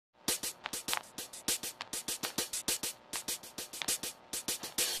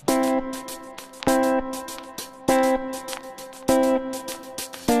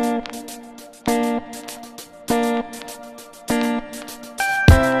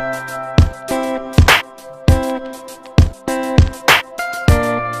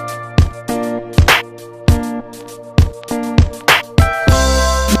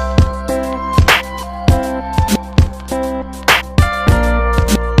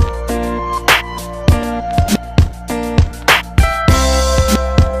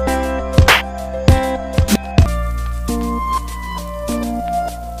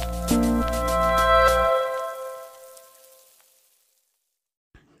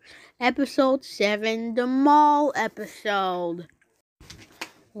Episode 7, the mall episode.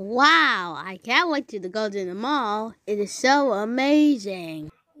 Wow, I can't wait to go to the mall. It is so amazing.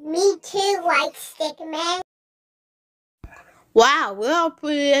 Me too, White Stickman. Wow, we're all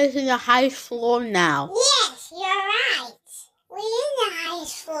putting in the highest floor now. Yes, you're right. We're in the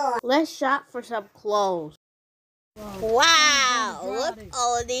highest floor. Let's shop for some clothes. Wow, look at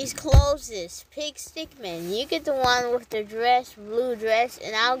all of these clothes. Pick Stickman. You get the one with the dress, blue dress,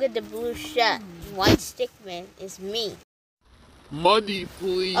 and I'll get the blue shirt. White Stickman is me. Money,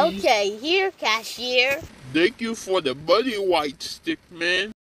 please. Okay, here, cashier. Thank you for the money, White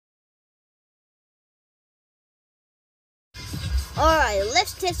Stickman. Alright,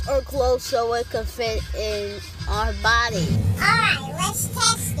 let's test our clothes so it can fit in our body. Alright, let's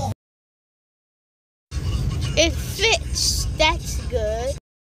test it. It fits. That's good.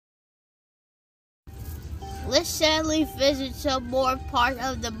 Let's sadly visit some more part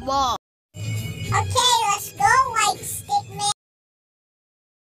of the mall. Okay, let's go, White Stickman.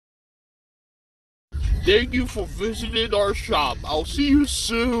 Thank you for visiting our shop. I'll see you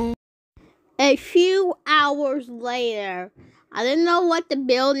soon. A few hours later, I didn't know what to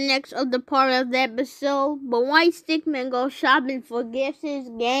build next of the part of the episode, but White Stickman goes shopping for gifts,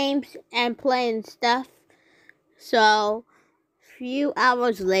 games, and playing stuff. So, few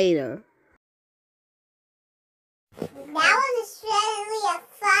hours later. That was certainly a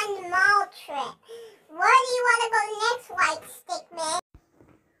fun mall trip. Where do you want to go next, White Stickman?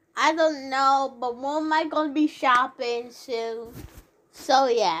 I don't know, but when am I going to be shopping soon? So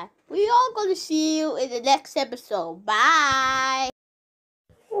yeah, we all going to see you in the next episode. Bye!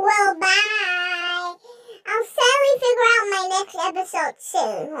 Well, bye. I'll certainly figure out my next episode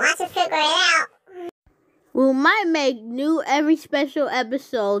soon. Once I figure it out. We might make new every special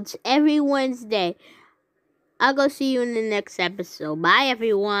episodes every Wednesday. I'll go see you in the next episode. Bye,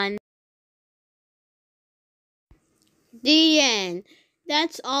 everyone. The end.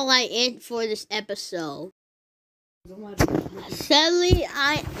 That's all I end for this episode. Sadly,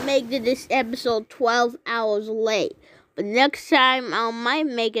 I made this episode 12 hours late. But next time, I might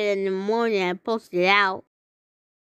make it in the morning and post it out.